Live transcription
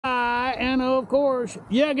And of course,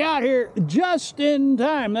 you got here just in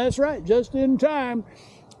time. That's right, just in time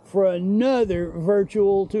for another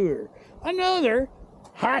virtual tour. Another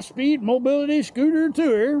high-speed mobility scooter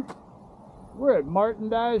tour. We're at Martin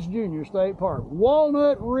Dice Jr. State Park,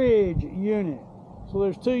 Walnut Ridge unit. So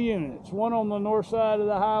there's two units, one on the north side of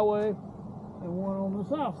the highway and one on the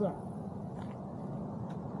south side.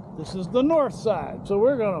 This is the north side. So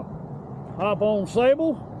we're gonna hop on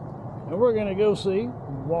Sable and we're gonna go see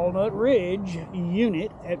Walnut Ridge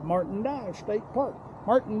unit at Martin Dice State Park.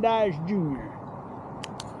 Martin Dice Jr.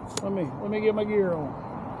 Let me get my gear on.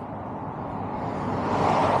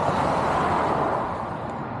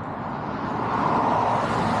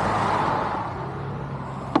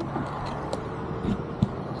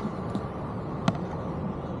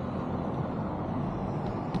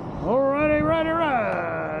 Alrighty,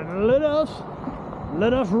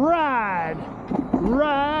 let us ride.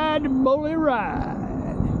 Ride, bully, ride.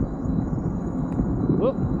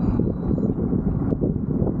 Whoop.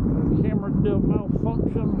 The camera did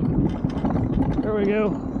malfunction. There we go.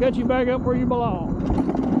 Got you back up where you belong.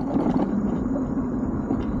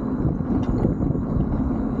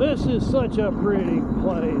 This is such a pretty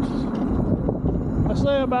place. I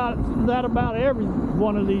say about every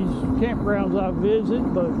one of these campgrounds I visit,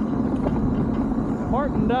 but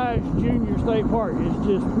Martin Dice Jr. State Park is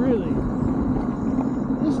just really,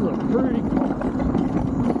 this is a pretty park.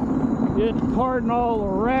 Pardon all the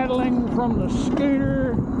rattling from the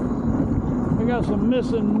scooter. I got some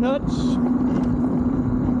missing nuts,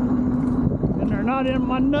 and they're not in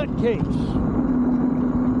my nut case.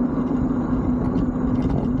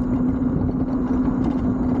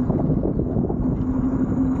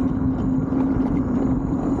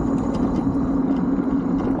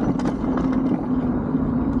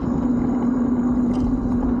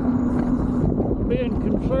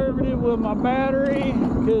 Conservative with my battery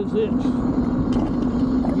because it's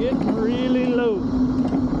getting really low.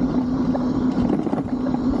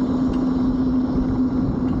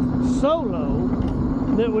 So low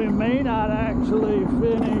that we may not actually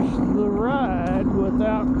finish the ride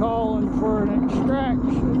without calling for an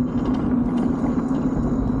extraction.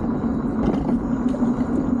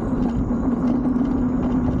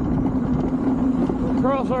 We'll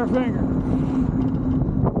cross our fingers.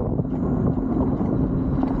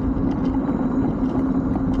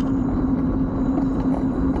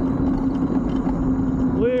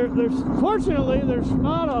 Fortunately, there's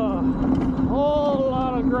not a whole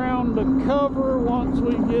lot of ground to cover once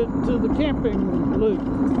we get to the camping loop.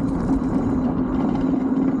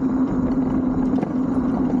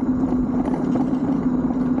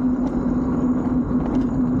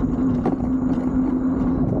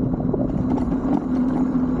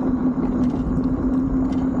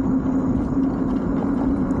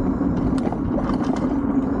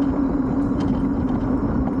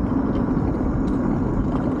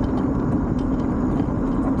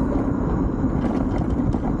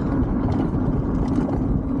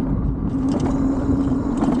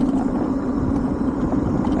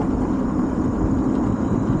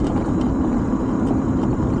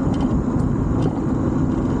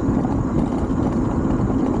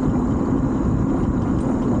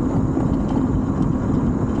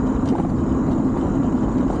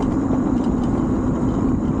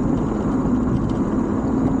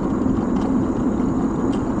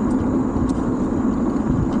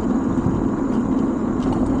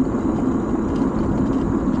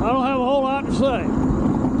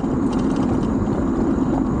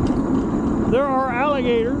 There are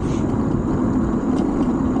alligators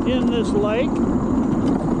in this lake.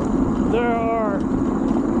 There are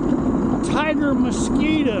tiger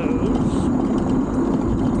mosquitoes.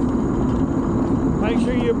 Make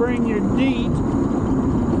sure you bring your DEET.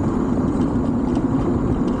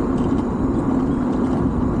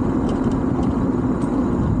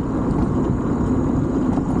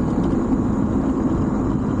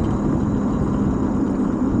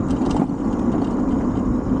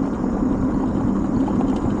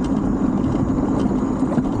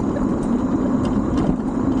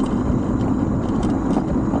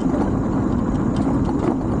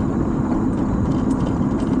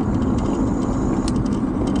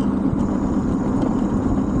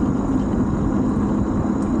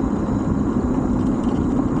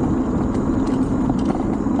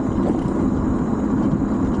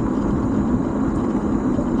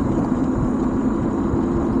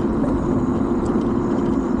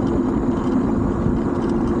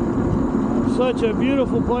 Such a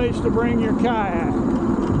beautiful place to bring your kayak.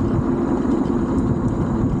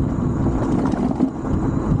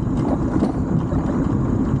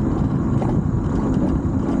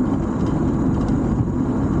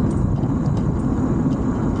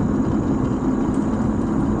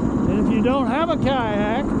 a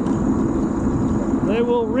kayak, they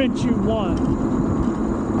will rent you one.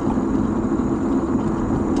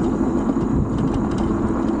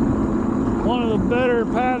 One of the better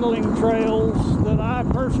paddling trails that I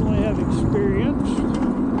personally have experienced.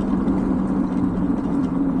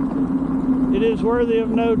 It is worthy of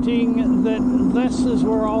noting that this is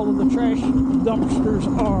where all of the trash dumpsters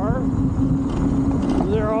are.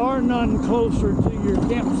 There are none closer to your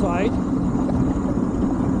campsite.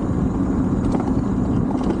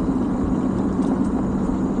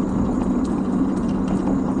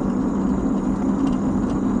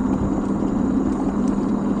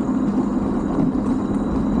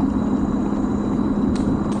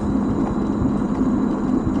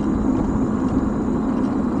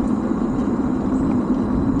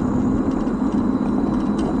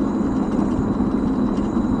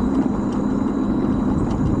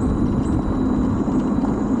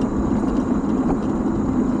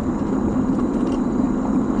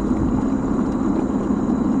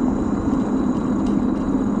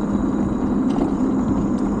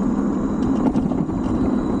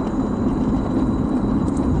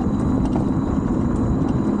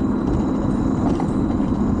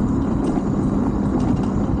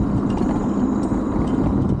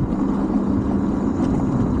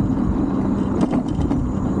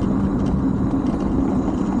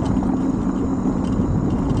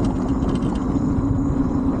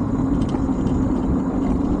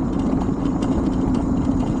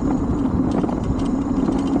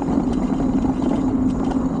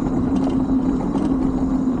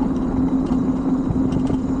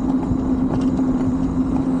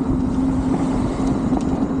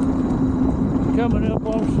 Coming up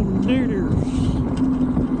on some duders.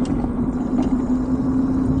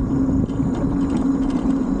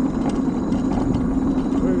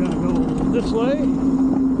 We're gonna go this way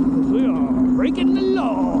because we are breaking the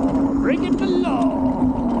law. Breaking the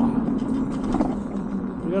law.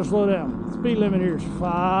 We gotta slow down. The speed limit here is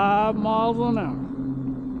 5 miles an hour.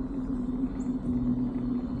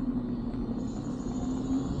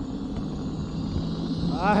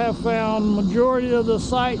 I have found majority of the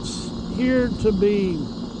sites here to be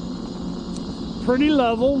pretty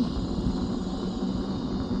level,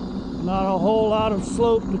 not a whole lot of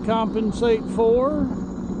slope to compensate for.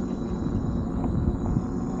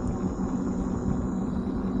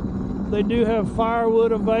 They do have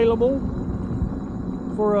firewood available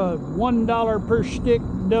for a $1 per stick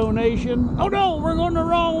donation. Oh no, we're going the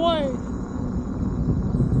wrong way.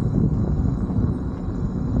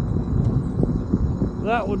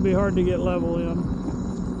 That would be hard to get level in.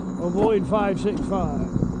 Avoid 565.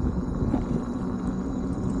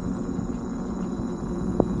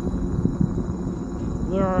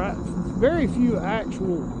 There are very few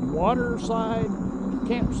actual waterside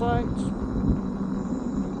campsites.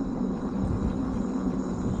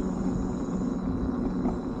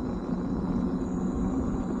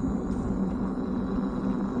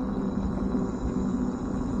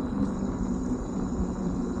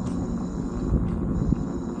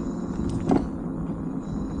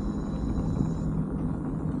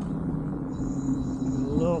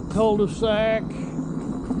 Cul-de-sac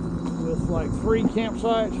with like 3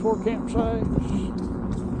 campsites, 4 campsites.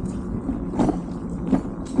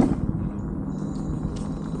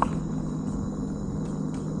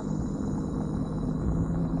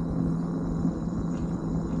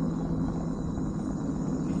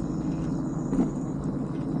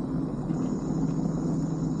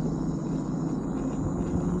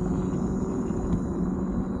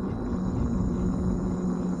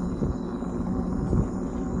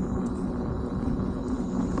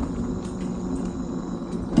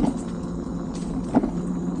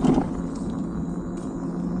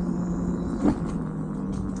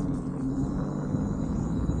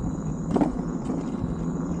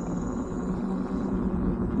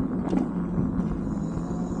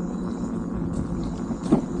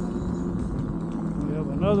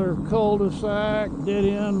 Another cul-de-sac,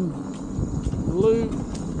 dead-end loop.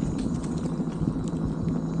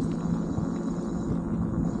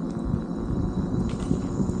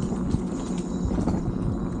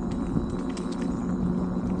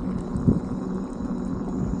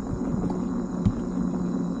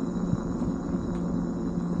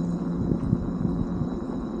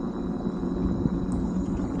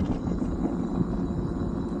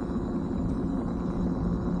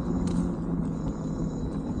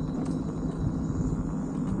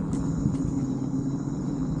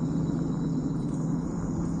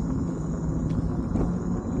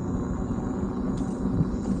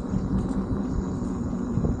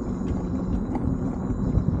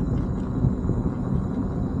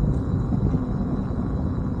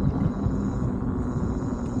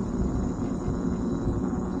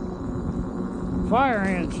 fire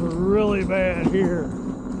ants are really bad here.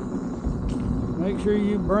 Make sure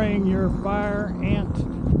you bring your fire ant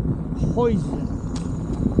poison.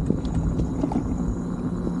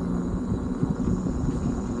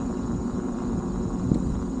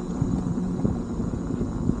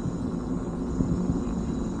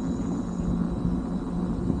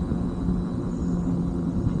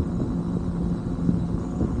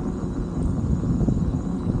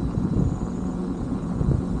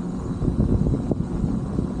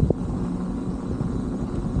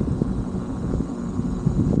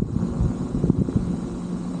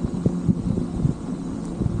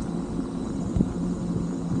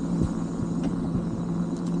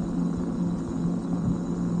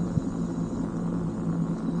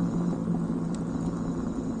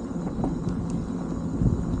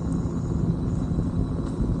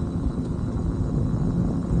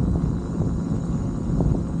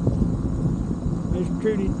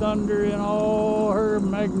 Trudy Thunder in all her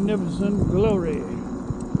magnificent glory.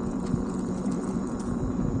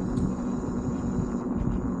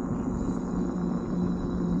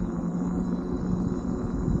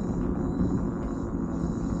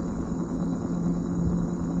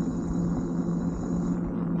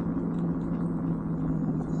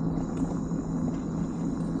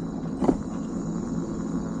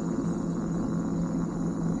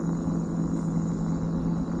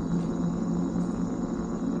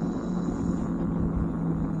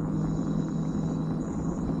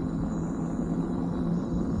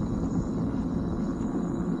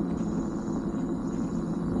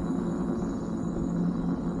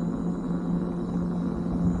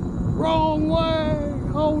 Wrong way!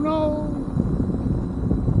 Oh no!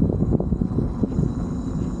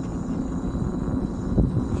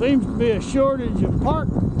 Seems to be a shortage of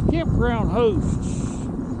campground hosts.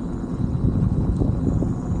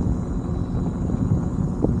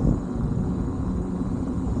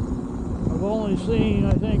 I've only seen,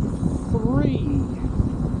 I think, 3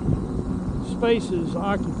 spaces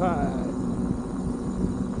occupied.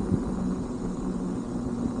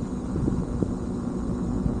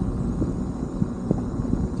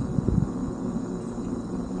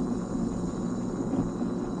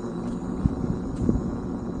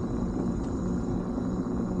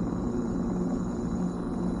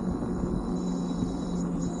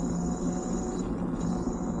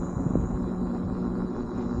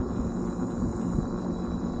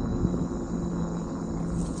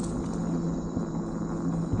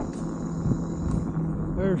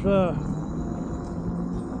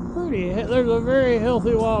 There's a very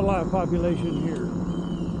healthy wildlife population here.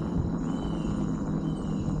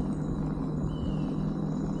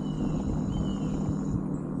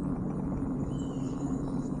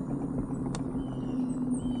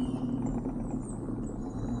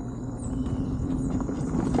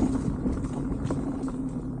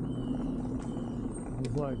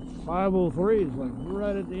 It's like 503 is like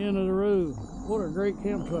right at the end of the road. What a great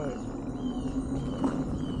campsite.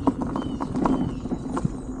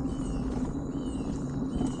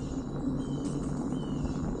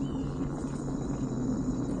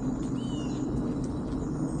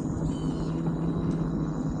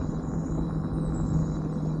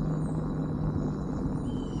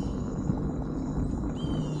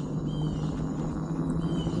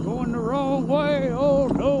 Going the wrong way, oh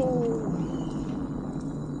no!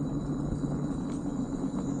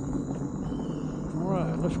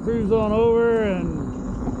 Alright, let's cruise on over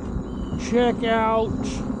and check out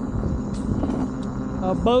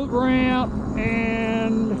a boat ramp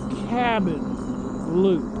and cabin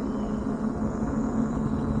loop.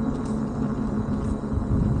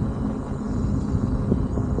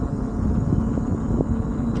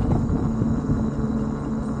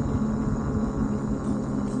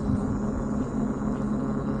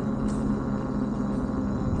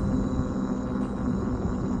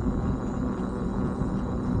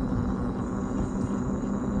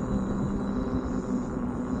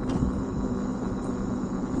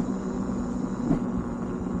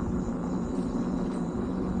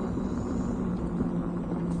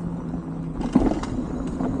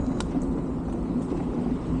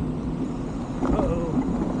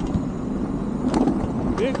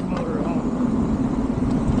 Big motor home.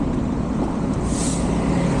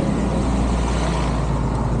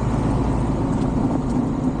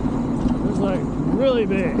 It's like really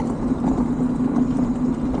big.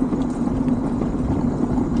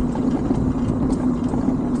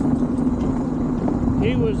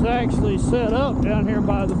 He was actually set up down here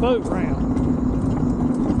by the boat ramp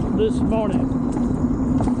this morning.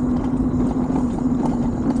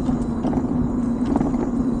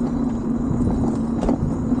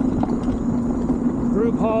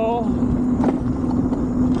 Group haul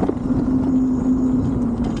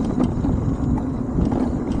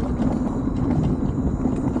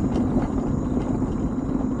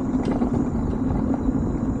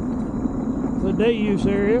day use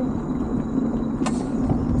area.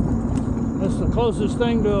 That's the closest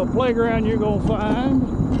thing to a playground you're going to find.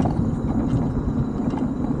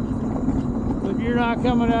 But you're not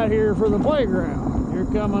coming out here for the playground.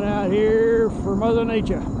 You're coming out here for Mother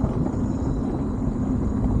Nature.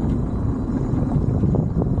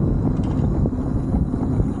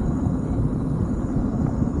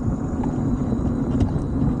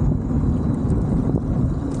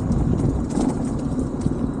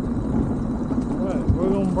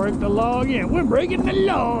 Break the law again. We're breaking the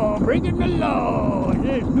law. Breaking the law.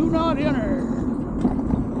 Yes, do not enter.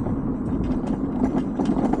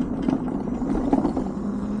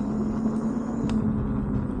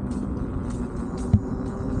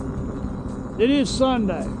 It is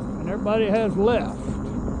Sunday, and everybody has left.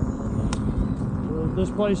 So this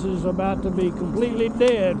place is about to be completely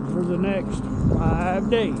dead for the next 5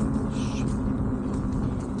 days.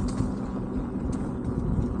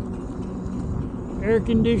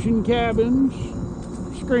 Air-conditioned cabins,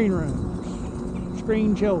 screen rooms,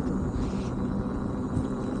 screen shelters.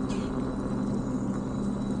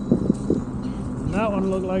 And that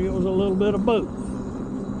one looked like it was a little bit of both.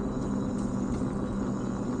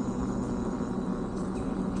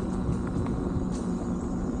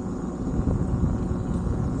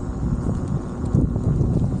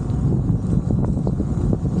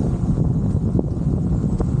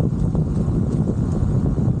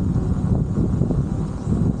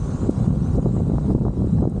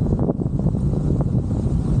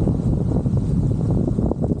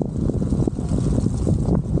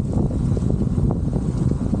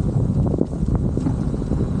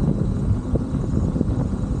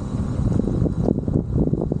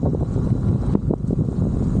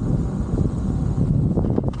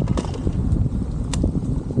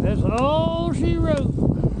 That's all she wrote.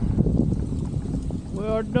 We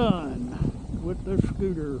are done with the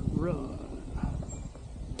scooter run.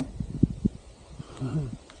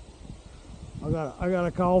 I got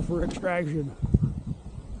a call for extraction.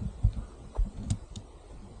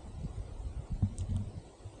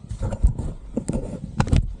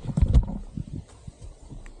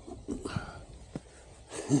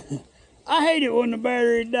 I hate it when the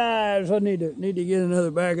battery dies. I need to get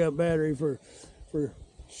another backup battery for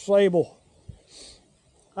Sable.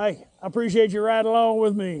 Hey, I appreciate you riding along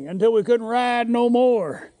with me until we couldn't ride no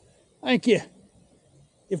more. Thank you.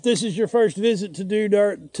 If this is your first visit to Do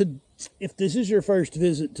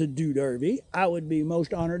Derby, I would be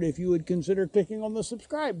most honored if you would consider clicking on the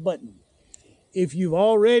subscribe button. If you've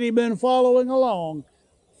already been following along,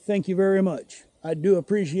 thank you very much. I do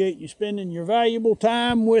appreciate you spending your valuable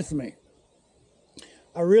time with me.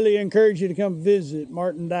 I really encourage you to come visit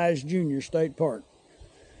Martin Dice Jr. State Park.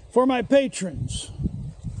 For my patrons,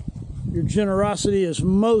 your generosity is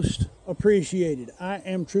most appreciated. I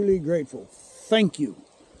am truly grateful. Thank you.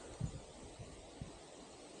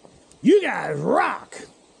 You guys rock.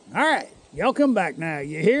 All right, y'all come back now.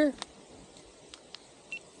 You hear?